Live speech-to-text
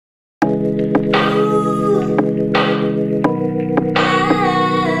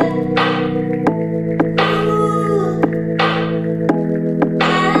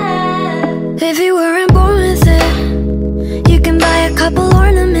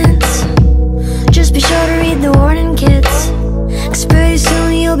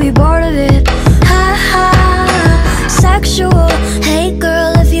sexual. Hey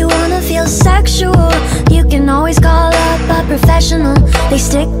girl, if you wanna feel sexual, you can always call up a professional. They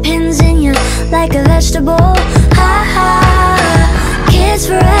stick pins in you like a vegetable. Ha ha, kids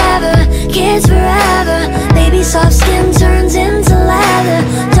forever, kids forever. Baby soft skin turns into leather.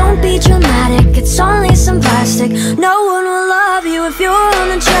 Don't be dramatic, it's only some plastic. No one will love you if you're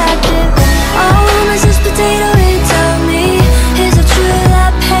unattractive.